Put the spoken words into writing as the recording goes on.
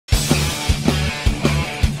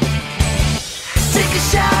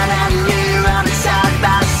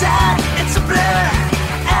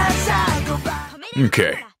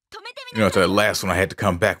Okay. You know, after that last one, I had to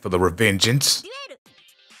come back for the revengeance.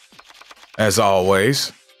 As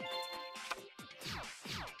always.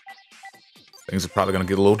 Things are probably gonna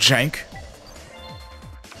get a little jank.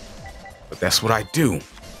 But that's what I do.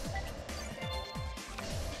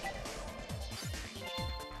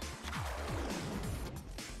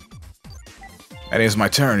 That is my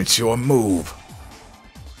turn. It's your move.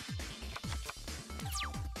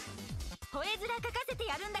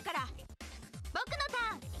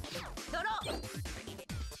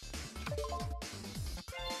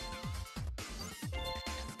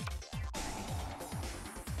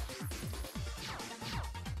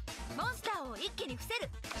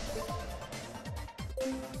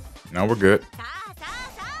 Now we're good.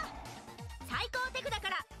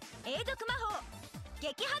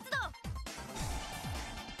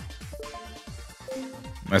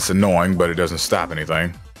 That's annoying, but it doesn't stop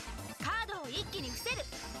anything.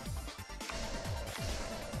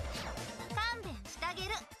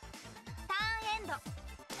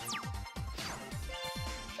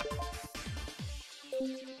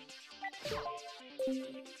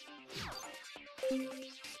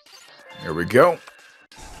 Here we go.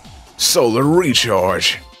 Solar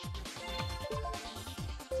recharge.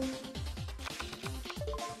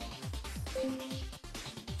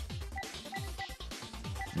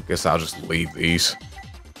 Guess I'll just leave these.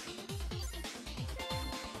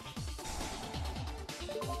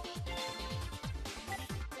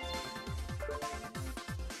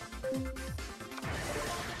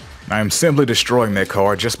 I am simply destroying that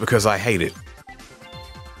card just because I hate it.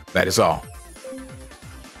 That is all.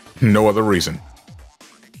 No other reason.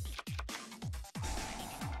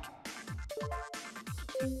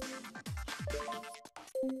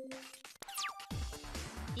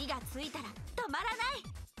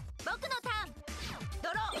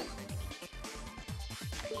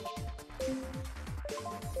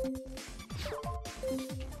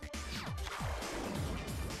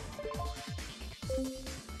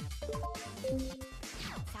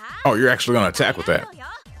 Oh, you're actually going to attack with that.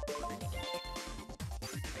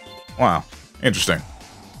 Wow, interesting.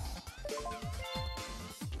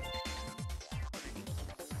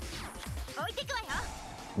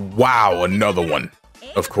 Wow, another one.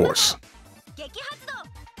 Of course.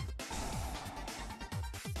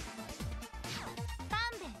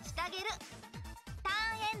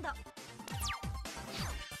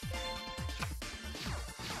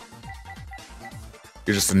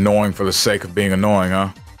 You're just annoying for the sake of being annoying, huh?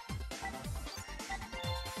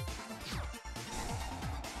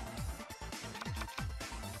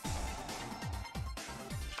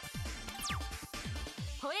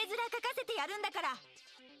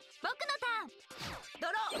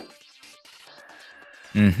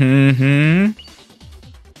 Mm-hmm.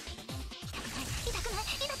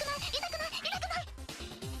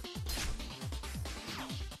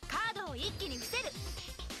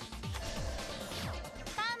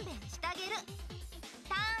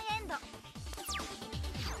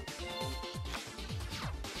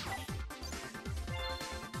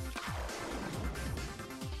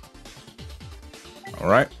 All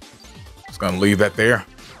right. Just gonna leave that there.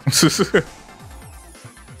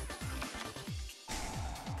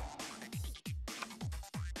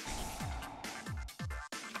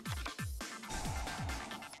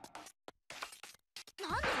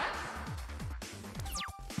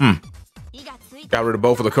 Got rid of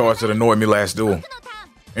both of the cards that annoyed me last duel.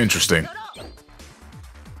 Interesting.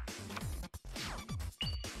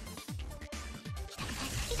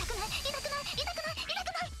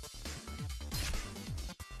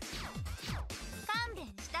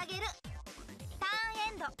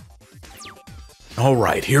 All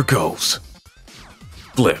right, here goes.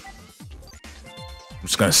 Flip. I'm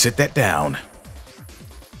just gonna sit that down.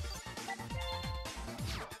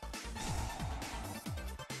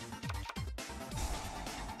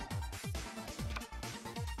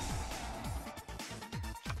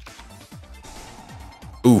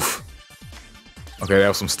 Oof. Okay, that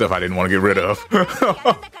was some stuff I didn't want to get rid of.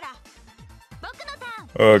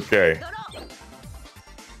 Okay.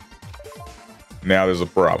 Now there's a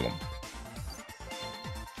problem.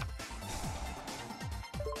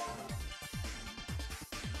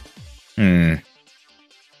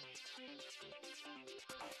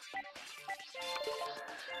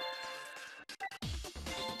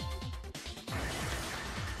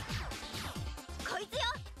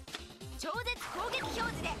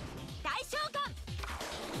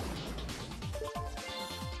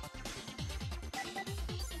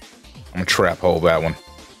 I'm gonna trap hold that one.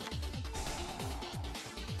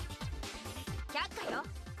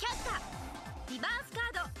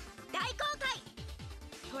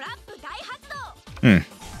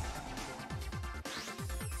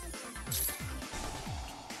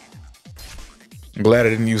 I'm glad I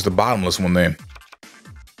didn't use the bottomless one then.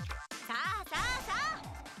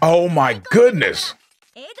 Oh my goodness!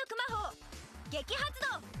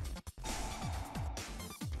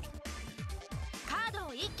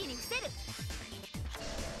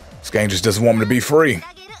 This game just doesn't want me to be free.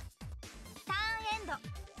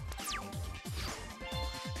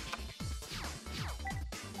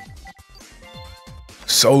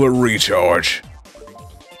 Solar recharge.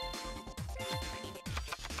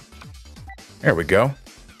 There we go.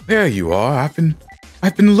 There you are.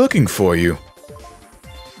 I've been looking for you.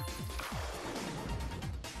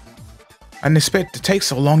 I didn't expect it to take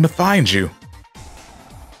so long to find you.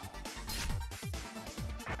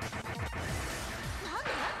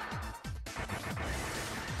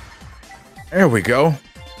 There we go.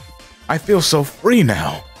 I feel so free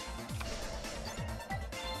now.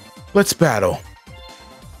 Let's battle.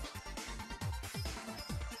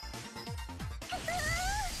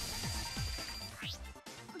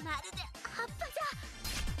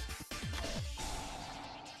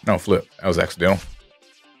 No, flip. That was accidental.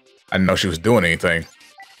 I didn't know she was doing anything.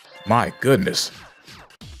 My goodness.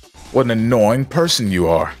 What an annoying person you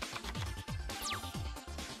are.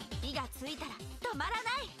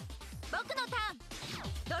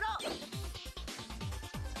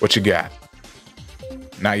 What you got?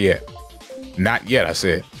 Not yet. Not yet, I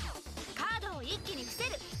said.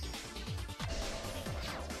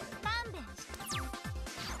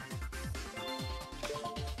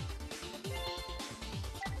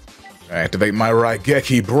 Activate my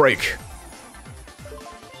Raigeki break.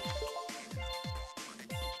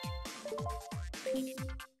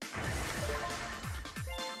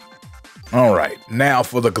 All right, now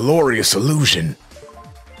for the glorious illusion.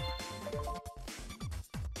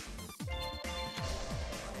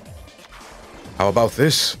 How about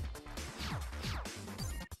this?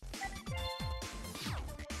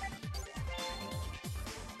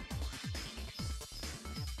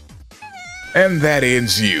 And that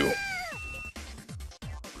ends you.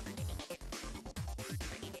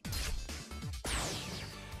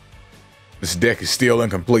 This deck is still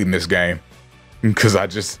incomplete in this game because I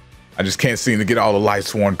just can't seem to get all the Light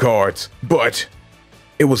Sworn cards, but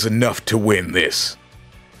it was enough to win this.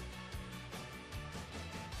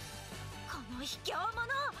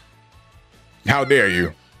 How dare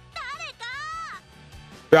you?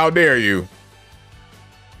 How dare you?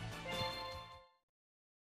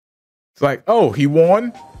 It's like, oh, he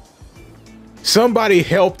won? Somebody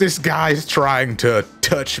help, this guy's trying to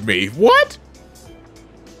touch me. What?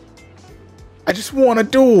 I just won a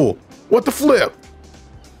duel. What the flip?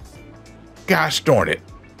 Gosh darn it.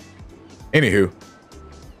 Anywho,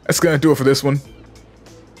 that's gonna do it for this one.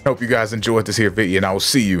 Hope you guys enjoyed this here video, and I will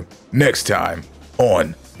see you next time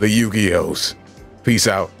on the Yu-Gi-Ohs. Peace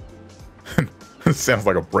out. Sounds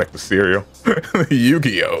like a breakfast cereal. The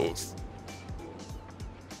Yu-Gi-Ohs.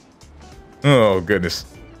 Oh goodness.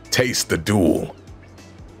 Taste the duel.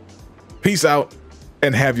 Peace out,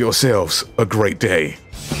 and have yourselves a great day.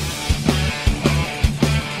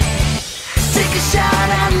 Take a shot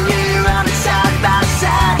at me.